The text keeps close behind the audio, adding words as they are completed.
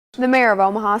The mayor of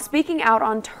Omaha speaking out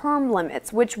on term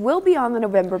limits, which will be on the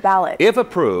November ballot. If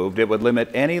approved, it would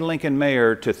limit any Lincoln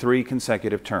mayor to 3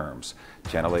 consecutive terms.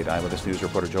 Channel 8 Eyewitness News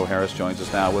reporter Joe Harris joins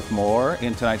us now with more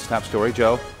in tonight's top story.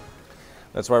 Joe?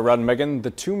 That's right, Rod and Megan.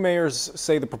 The two mayors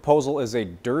say the proposal is a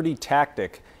dirty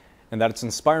tactic and that it's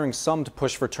inspiring some to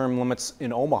push for term limits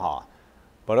in Omaha.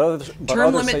 But others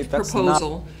say that's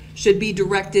proposal should be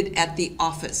directed at the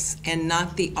office and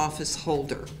not the office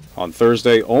holder. On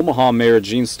Thursday, Omaha Mayor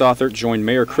Gene Stothert joined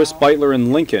Mayor Chris Beutler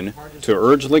in Lincoln to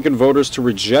urge Lincoln voters to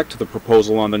reject the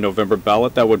proposal on the November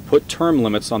ballot that would put term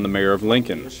limits on the mayor of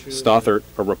Lincoln. Stothert,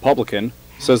 a Republican,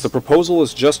 says the proposal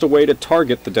is just a way to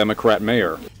target the Democrat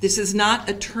mayor. This is not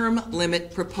a term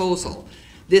limit proposal.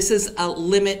 This is a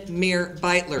limit Mayor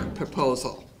Beutler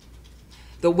proposal.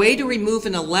 The way to remove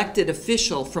an elected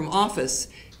official from office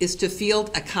is to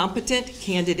field a competent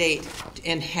candidate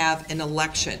and have an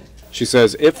election. She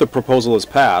says if the proposal is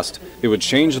passed, it would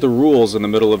change the rules in the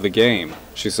middle of the game.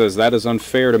 She says that is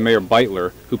unfair to Mayor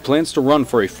Beutler, who plans to run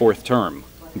for a 4th term.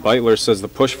 Beutler says the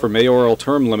push for mayoral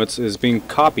term limits is being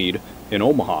copied in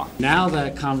Omaha. Now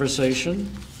that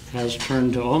conversation has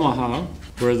turned to Omaha,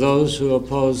 where those who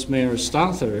oppose Mayor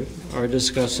Stothert are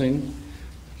discussing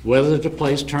whether to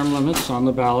place term limits on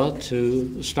the ballot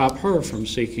to stop her from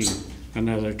seeking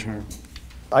another term.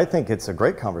 I think it's a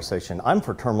great conversation. I'm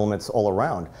for term limits all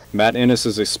around. Matt Innes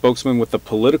is a spokesman with the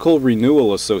Political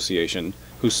Renewal Association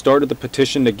who started the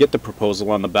petition to get the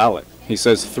proposal on the ballot. He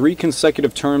says 3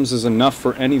 consecutive terms is enough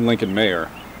for any Lincoln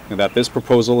mayor, and that this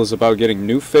proposal is about getting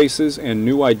new faces and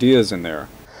new ideas in there.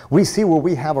 We see where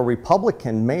we have a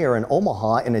Republican mayor in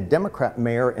Omaha and a Democrat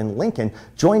mayor in Lincoln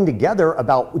joined together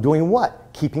about doing what?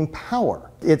 Keeping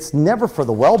power. It's never for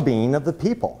the well-being of the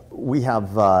people. We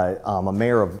have a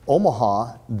mayor of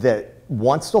Omaha that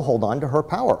wants to hold on to her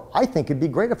power. I think it'd be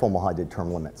great if Omaha did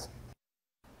term limits.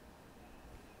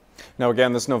 Now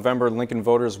again, this November, Lincoln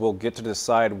voters will get to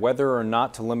decide whether or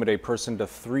not to limit a person to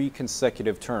 3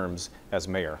 consecutive terms as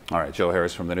mayor. All right, Joe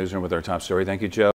Harris from the newsroom with our top story. Thank you, Joe.